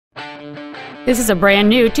This is a brand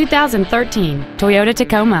new 2013 Toyota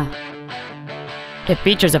Tacoma. It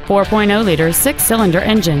features a 4.0-liter 6-cylinder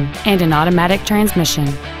engine and an automatic transmission.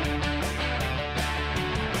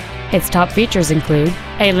 Its top features include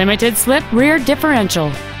a limited-slip rear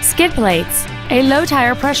differential, skid plates, a low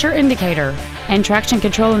tire pressure indicator, and traction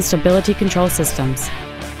control and stability control systems.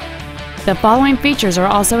 The following features are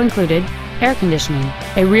also included: air conditioning,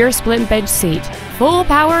 a rear split bench seat, full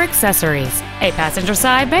power accessories, a passenger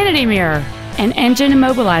side vanity mirror, an engine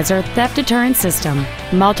immobilizer theft deterrent system,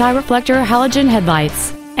 multi-reflector halogen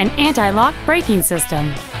headlights, an anti-lock braking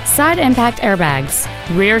system, side impact airbags,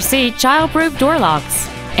 rear seat child-proof door locks,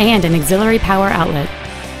 and an auxiliary power outlet.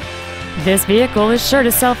 This vehicle is sure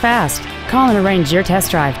to sell fast. Call and arrange your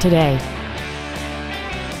test drive today.